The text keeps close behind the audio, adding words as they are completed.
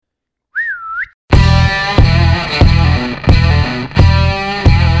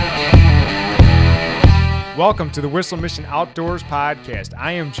Welcome to the Whistle Mission Outdoors Podcast.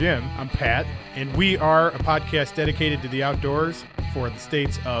 I am Jim. I'm Pat, and we are a podcast dedicated to the outdoors for the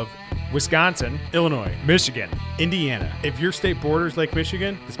states of Wisconsin, Illinois, Michigan, Indiana. If your state borders Lake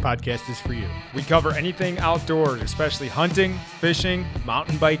Michigan, this podcast is for you. We cover anything outdoors, especially hunting, fishing,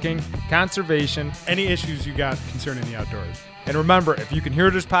 mountain biking, conservation, Any issues you got concerning the outdoors. and remember, if you can hear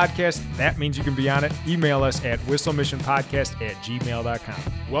this podcast, that means you can be on it. Email us at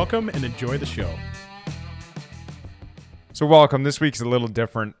whistlemissionpodcast@gmail.com. Welcome and enjoy the show. So welcome. This week's a little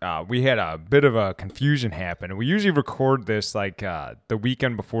different. We had a bit of a confusion happen. We usually record this like the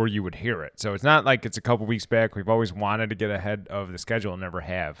weekend before you would hear it. So it's not like it's a couple weeks back. We've always wanted to get ahead of the schedule and never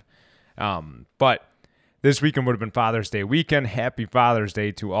have. But this weekend would have been Father's Day weekend. Happy Father's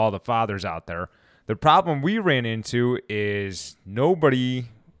Day to all the fathers out there. The problem we ran into is nobody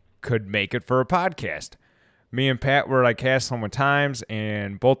could make it for a podcast. Me and Pat were like Castleman times,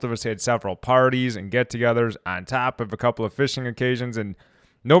 and both of us had several parties and get-togethers on top of a couple of fishing occasions, and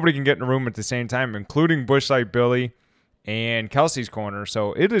nobody can get in a room at the same time, including Bushlight Billy and Kelsey's Corner.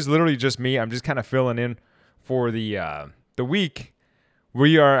 So it is literally just me. I'm just kind of filling in for the week.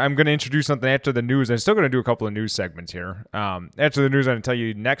 I'm going to introduce something after the news. I'm still going to do a couple of news segments here. After the news, I'm going to tell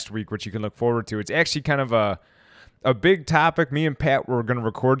you next week what you can look forward to. It's actually kind of a big topic. Me and Pat were going to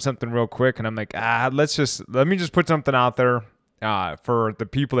record something real quick, and I'm like, let me just put something out there for the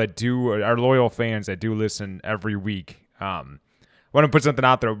people that our loyal fans that do listen every week. I want to put something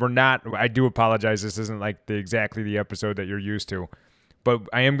out there. I do apologize. This isn't like exactly the episode that you're used to, but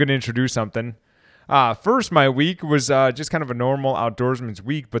I am going to introduce something. First, my week was just kind of a normal outdoorsman's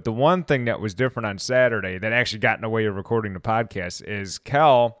week, but the one thing that was different on Saturday that actually got in the way of recording the podcast is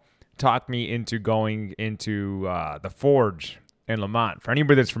Kel talked me into going into the Forge in Lamont. For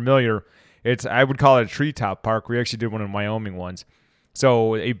anybody that's familiar, I would call it a treetop park. We actually did one in Wyoming once.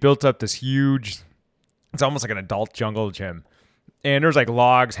 So it built up this huge, it's almost like an adult jungle gym. And there's like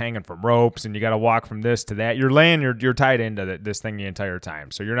logs hanging from ropes, and you got to walk from this to that. You're tied into this thing the entire time.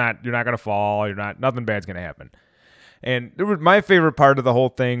 So you're not going to fall. Nothing bad's going to happen. And my favorite part of the whole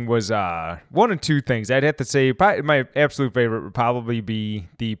thing was one of two things. I'd have to say my absolute favorite would probably be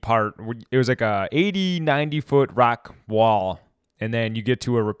the part. It was like a 80, 90-foot rock wall, and then you get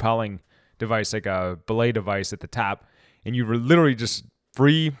to a rappelling device, like a belay device at the top, and you literally just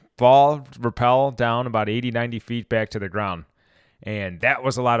free fall, rappel down about 80, 90 feet back to the ground. And that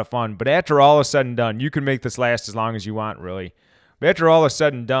was a lot of fun. But after all is said and done, you can make this last as long as you want, really. But after all is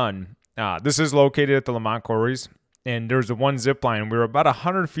said and done, this is located at the Lamont Quarries. And there's the one zip line. We were about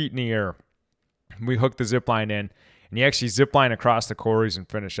 100 feet in the air. We hooked the zip line in, and you actually zip line across the quarries and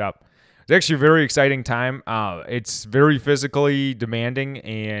finish up. It's actually a very exciting time. It's very physically demanding,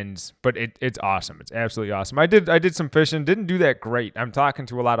 but it's awesome. It's absolutely awesome. I did some fishing. Didn't do that great. I'm talking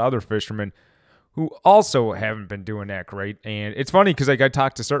to a lot of other fishermen who also haven't been doing that great. And it's funny because like I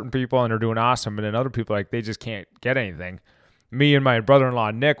talk to certain people and they're doing awesome, and then other people like they just can't get anything. Me and my brother-in-law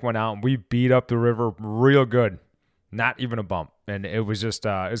Nick went out and we beat up the river real good. Not even a bump. And it was just,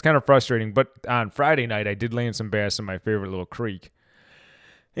 it was kind of frustrating. But on Friday night, I did land some bass in my favorite little creek.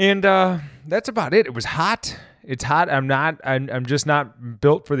 And that's about it. It was hot. It's hot. I'm just not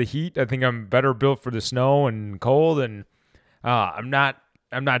built for the heat. I think I'm better built for the snow and cold. And I'm not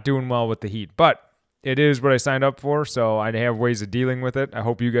doing well with the heat. But it is what I signed up for. So I have ways of dealing with it. I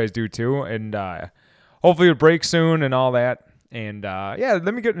hope you guys do too. And hopefully it breaks soon and all that. And,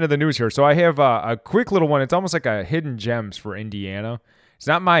 let me get into the news here. So I have a quick little one. It's almost like a hidden gems for Indiana. It's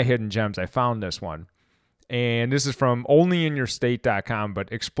not my hidden gems. I found this one. And this is from onlyinyourstate.com, but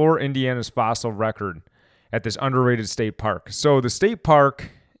explore Indiana's fossil record at this underrated state park. So the state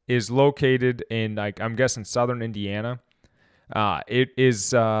park is located in, I'm guessing, southern Indiana. It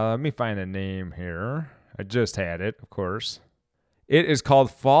is, let me find the name here. I just had it, of course. It is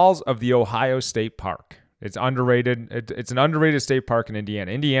called Falls of the Ohio State Park. It's underrated. It's an underrated state park in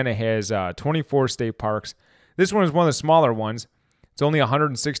Indiana. Indiana has 24 state parks. This one is one of the smaller ones. It's only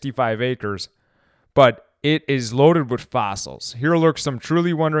 165 acres, but it is loaded with fossils. Here lurks some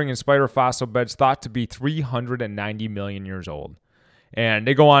truly wondering-inspired fossil beds thought to be 390 million years old. And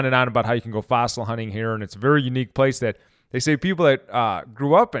they go on and on about how you can go fossil hunting here, and it's a very unique place that they say people that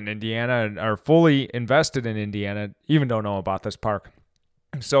grew up in Indiana and are fully invested in Indiana even don't know about this park.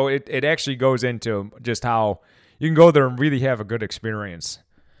 So it actually goes into just how you can go there and really have a good experience.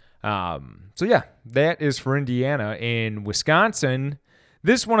 That is for Indiana. In Wisconsin,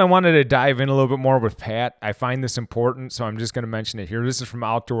 this one I wanted to dive in a little bit more with Pat. I find this important, so I'm just going to mention it here. This is from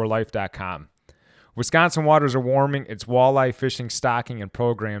OutdoorLife.com. Wisconsin waters are warming. Its walleye fishing, stocking, and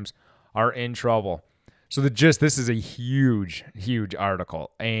programs are in trouble. So this is a huge, huge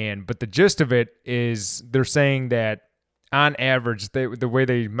article. But the gist of it is they're saying that on average, the way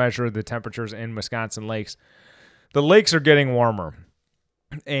they measure the temperatures in Wisconsin lakes, the lakes are getting warmer.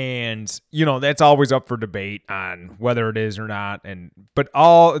 And, that's always up for debate on whether it is or not. But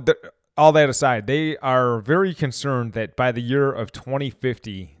all that aside, they are very concerned that by the year of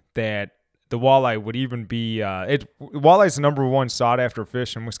 2050, that the walleye would even be walleye is the number one sought after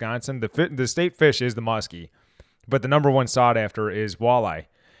fish in Wisconsin. The state fish is the muskie, but the number one sought after is walleye.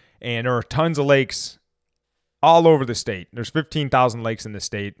 And there are tons of lakes all over the state. There's 15,000 lakes in the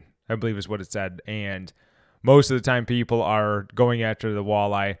state, I believe is what it said. And most of the time people are going after the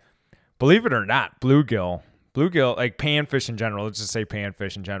walleye. Believe it or not, bluegill, like panfish in general, let's just say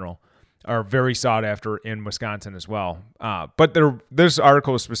panfish in general, are very sought after in Wisconsin as well. But this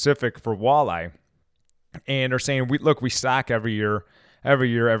article is specific for walleye. And they're saying, we stock every year.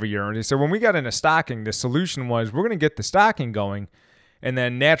 And they said, when we got into stocking, the solution was we're going to get the stocking going, and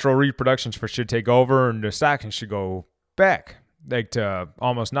then natural reproduction should take over, and the stocking should go back, like to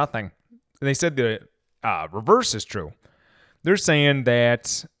almost nothing. And they said the reverse is true. They're saying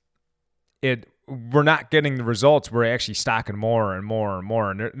that we're not getting the results. We're actually stocking more and more and more.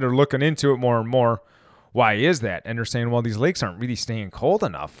 And they're looking into it more and more. Why is that? And they're saying, well, these lakes aren't really staying cold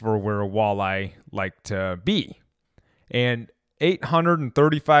enough for where a walleye like to be. And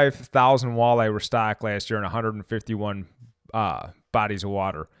 835,000 walleye were stocked last year in 151 bodies of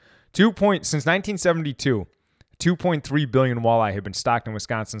water. Since 1972, 2.3 billion walleye have been stocked in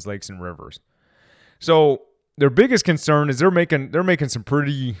Wisconsin's lakes and rivers. So their biggest concern is they're making some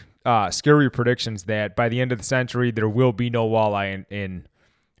pretty scary predictions that by the end of the century there will be no walleye in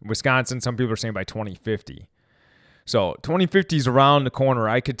Wisconsin. Some people are saying by 2050. So 2050 is around the corner.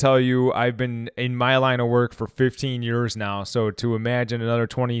 I could tell you I've been in my line of work for 15 years now. So to imagine another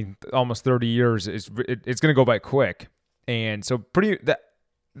 20, almost 30 years, it's going to go by quick. And so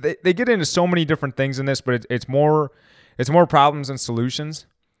they get into so many different things in this, but it's more problems than solutions.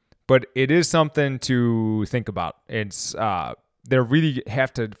 But it is something to think about. They really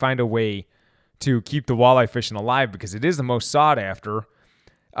have to find a way to keep the walleye fishing alive because it is the most sought after.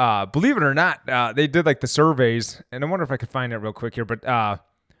 Believe it or not, they did like the surveys, and I wonder if I could find it real quick here. But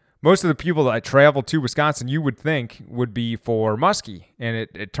most of the people that travel to Wisconsin, you would think would be for muskie, and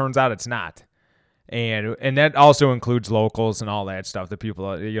it turns out it's not. And that also includes locals and all that stuff. The people,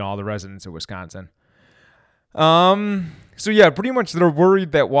 all the residents of Wisconsin. So yeah, pretty much they're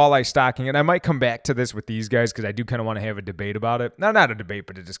worried that walleye stocking, and I might come back to this with these guys because I do kind of want to have a debate about it. No, not a debate,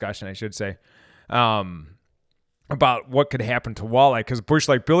 but a discussion, I should say, about what could happen to walleye. Because Bush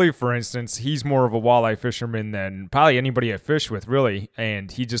Lake Billy, for instance, he's more of a walleye fisherman than probably anybody I fish with, really,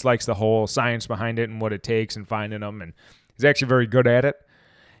 and he just likes the whole science behind it and what it takes and finding them, and he's actually very good at it.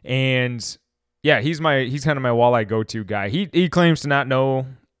 And yeah, he's kind of my walleye go-to guy. He claims to not know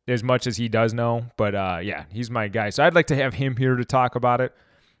as much as he does know, but yeah, he's my guy. So I'd like to have him here to talk about it.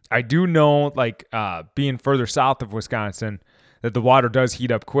 I do know, being further south of Wisconsin, that the water does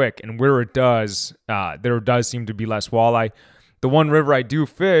heat up quick, and where it does, there does seem to be less walleye. The one river I do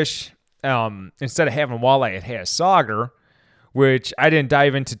fish, instead of having walleye, it has sauger, which I didn't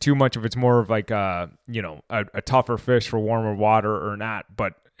dive into too much of. It's more of like a tougher fish for warmer water or not.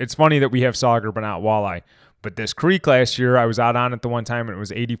 But it's funny that we have sauger but not walleye. But this creek last year, I was out on it the one time, and it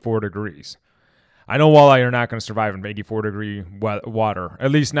was 84 degrees. I know walleye are not going to survive in 84-degree water,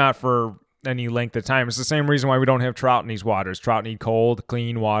 at least not for any length of time. It's the same reason why we don't have trout in these waters. Trout need cold,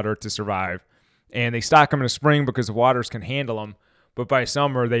 clean water to survive. And they stock them in the spring because the waters can handle them. But by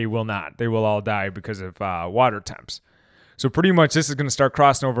summer, they will not. They will all die because of water temps. So pretty much this is going to start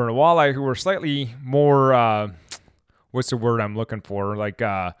crossing over into walleye, who are slightly more, what's the word I'm looking for?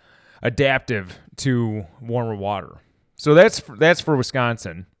 Adaptive to warmer water. So that's for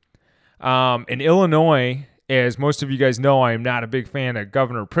Wisconsin. In Illinois, as most of you guys know, I am not a big fan of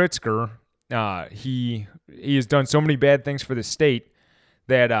Governor Pritzker. He has done so many bad things for the state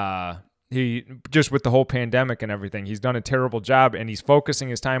that he, just with the whole pandemic and everything, he's done a terrible job, and he's focusing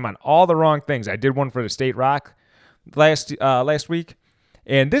his time on all the wrong things. I did one for the State Rock last week.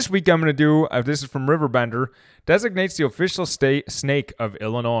 And this week I'm going to do, this is from Riverbender, designates the official state snake of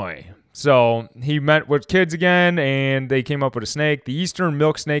Illinois. So he met with kids again, and they came up with a snake. The eastern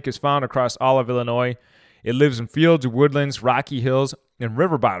milk snake is found across all of Illinois. It lives in fields, woodlands, rocky hills, and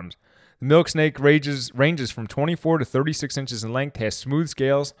river bottoms. The milk snake ranges from 24 to 36 inches in length, has smooth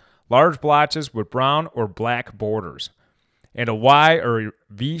scales, large blotches with brown or black borders, and a Y or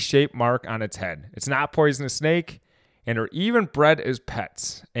V-shaped mark on its head. It's not a poisonous snake, and are even bred as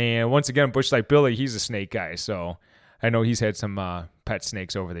pets. And once again, Bush Lake Billy, he's a snake guy, so I know he's had some pet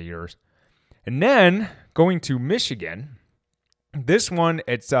snakes over the years. And then going to Michigan, this one,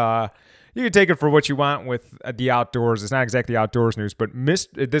 it's you can take it for what you want with the outdoors. It's not exactly outdoors news, but this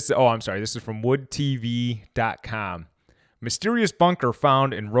is from woodtv.com. Mysterious bunker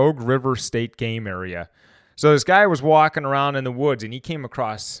found in Rogue River State Game Area. So this guy was walking around in the woods and he came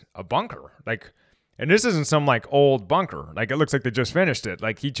across a bunker. And this isn't some old bunker. It looks like they just finished it.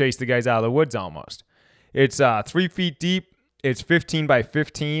 He chased the guys out of the woods almost. It's 3 feet deep. It's 15 by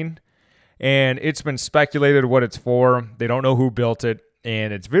 15. And it's been speculated what it's for. They don't know who built it.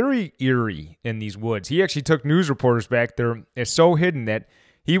 And it's very eerie in these woods. He actually took news reporters back there. It's so hidden that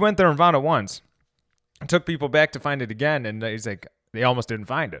he went there and found it once. And took people back to find it again. And he's like, they almost didn't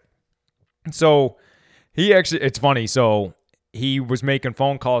find it. So it's funny. So he was making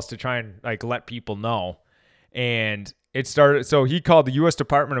phone calls to try and let people know. And it started, so he called the U.S.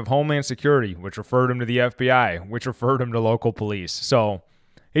 Department of Homeland Security, which referred him to the FBI, which referred him to local police. So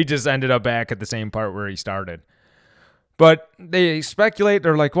he just ended up back at the same part where he started. But they speculate,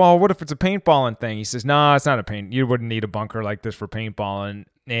 they're like, well, what if it's a paintballing thing? He says, no, it's not a paint. You wouldn't need a bunker like this for paintballing.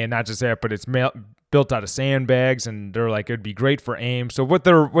 And not just that, but it's built out of sandbags, and they're like, it'd be great for aim. So what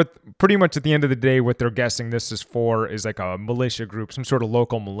pretty much at the end of the day, what they're guessing this is for is a militia group, some sort of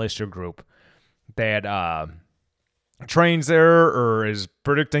local militia group that trains there or is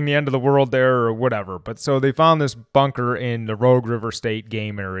predicting the end of the world there or whatever. But so they found this bunker in the Rogue River State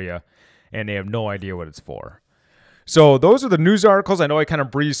Game Area, and they have no idea what it's for. So those are the news articles. I know I kind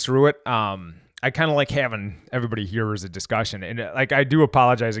of breezed through it. I kind of like having everybody here as a discussion, and I do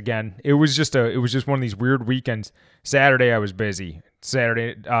apologize again. It was just one of these weird weekends. Saturday I was busy.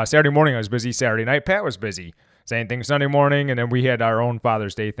 Saturday morning I was busy. Saturday night Pat was busy. Same thing Sunday morning, and then we had our own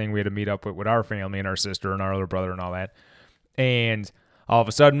Father's Day thing. We had to meet up with our family and our sister and our other brother and all that. And all of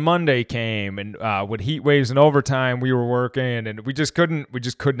a sudden Monday came, and with heat waves and overtime, we were working, and we just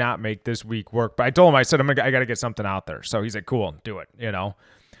could not make this week work. But I told him, I said, I got to get something out there. So he's like, cool, do it,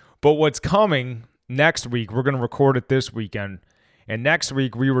 But what's coming next week, we're going to record it this weekend. And next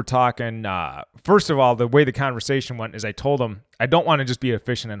week we were talking, first of all, the way the conversation went is I told him, I don't want to just be a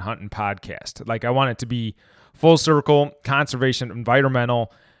fishing and hunting podcast. I want it to be full circle, conservation,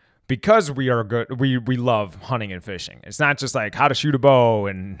 environmental, because we are good. We love hunting and fishing. It's not just how to shoot a bow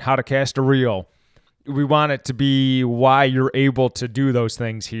and how to cast a reel. We want it to be why you're able to do those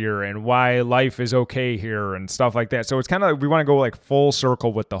things here and why life is okay here and stuff like that. So it's kind of we want to go full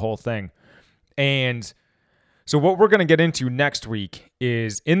circle with the whole thing. And so what we're going to get into next week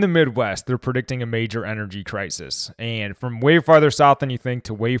is in the Midwest, they're predicting a major energy crisis. And from way farther south than you think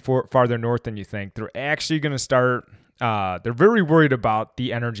to way farther north than you think, they're actually going to start they're very worried about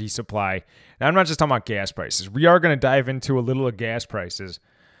the energy supply. Now, I'm not just talking about gas prices. We are going to dive into a little of gas prices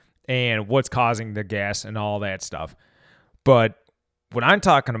and what's causing the gas and all that stuff. But what I'm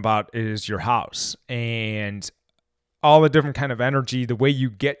talking about is your house and all the different kind of energy, the way you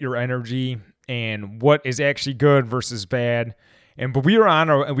get your energy and what is actually good versus bad. But we are on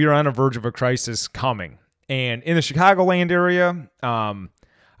a verge of a crisis coming. And in the Chicagoland area,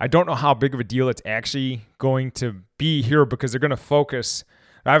 I don't know how big of a deal it's actually going to be here because they're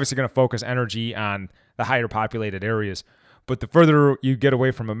obviously going to focus energy on the higher populated areas. But the further you get away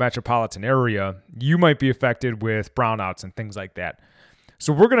from a metropolitan area, you might be affected with brownouts and things like that.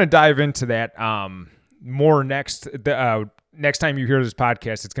 So we're going to dive into that more next time you hear this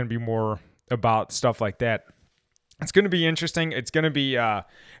podcast. It's going to be more about stuff like that. It's going to be interesting. It's going to be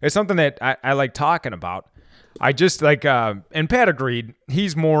it's something that I like talking about. I just and Pat agreed,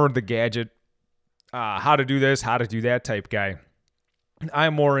 he's more the gadget, how to do this, how to do that type guy.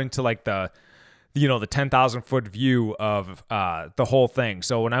 I'm more into the 10,000 foot view of the whole thing.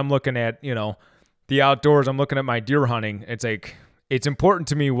 So when I'm looking at, the outdoors, I'm looking at my deer hunting. It's important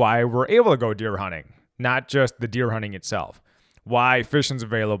to me why we're able to go deer hunting, not just the deer hunting itself, why fishing's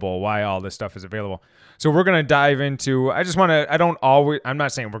available, why all this stuff is available. So we're going to dive into, I'm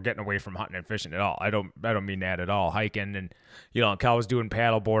not saying we're getting away from hunting and fishing at all. I don't mean that at all. Hiking and, Cal was doing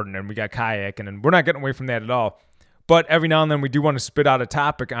paddleboarding and we got kayaking and we're not getting away from that at all. But every now and then we do want to spit out a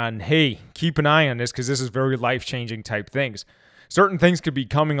topic on, hey, keep an eye on this because this is very life-changing type things. Certain things could be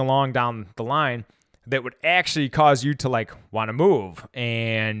coming along down the line that would actually cause you to want to move.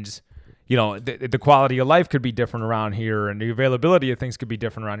 And, the quality of life could be different around here and the availability of things could be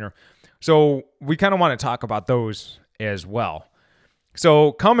different around here. So we kind of want to talk about those as well.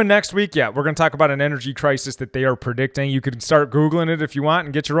 So coming next week, we're going to talk about an energy crisis that they are predicting. You can start Googling it if you want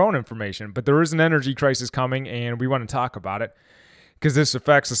and get your own information. But there is an energy crisis coming, and we want to talk about it because this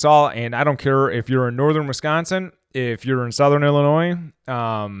affects us all. And I don't care if you're in northern Wisconsin, if you're in southern Illinois,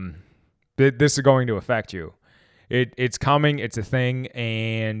 this is going to affect you. It's coming. It's a thing.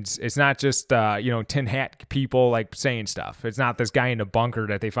 And it's not just, tin hat people like saying stuff. It's not this guy in a bunker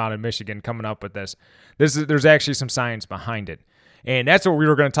that they found in Michigan coming up with this. There's actually some science behind it. And that's what we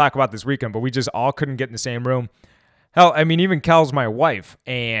were going to talk about this weekend, but we just all couldn't get in the same room. Hell, I mean, even Kel's my wife,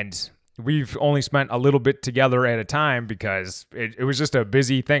 and we've only spent a little bit together at a time because it was just a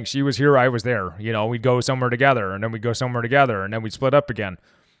busy thing. She was here, I was there. We'd go somewhere together, and then we'd go somewhere together, and then we'd split up again.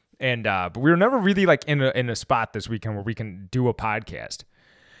 And but we were never really like in a spot this weekend where we can do a podcast.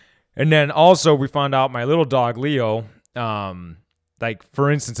 And then also we found out my little dog Leo, like for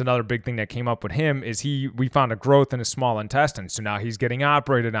instance, another big thing that came up with him is we found a growth in his small intestine. So now he's getting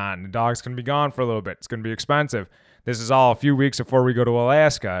operated on. The dog's going to be gone for a little bit. It's going to be expensive. This is all a few weeks before we go to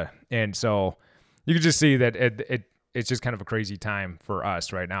Alaska. And so you can just see that it's just kind of a crazy time for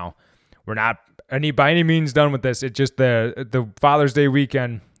us right now. We're not by any means done with this. It's just the Father's Day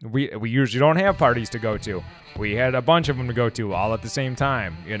weekend. We usually don't have parties to go to. We had a bunch of them to go to all at the same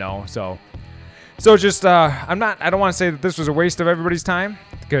time, So just, I don't want to say that this was a waste of everybody's time,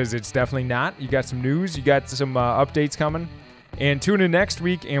 because it's definitely not. You got some news, you got some updates coming, and tune in next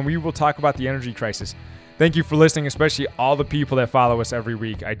week, and we will talk about the energy crisis. Thank you for listening, especially all the people that follow us every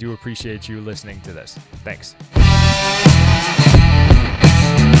week. I do appreciate you listening to this. Thanks.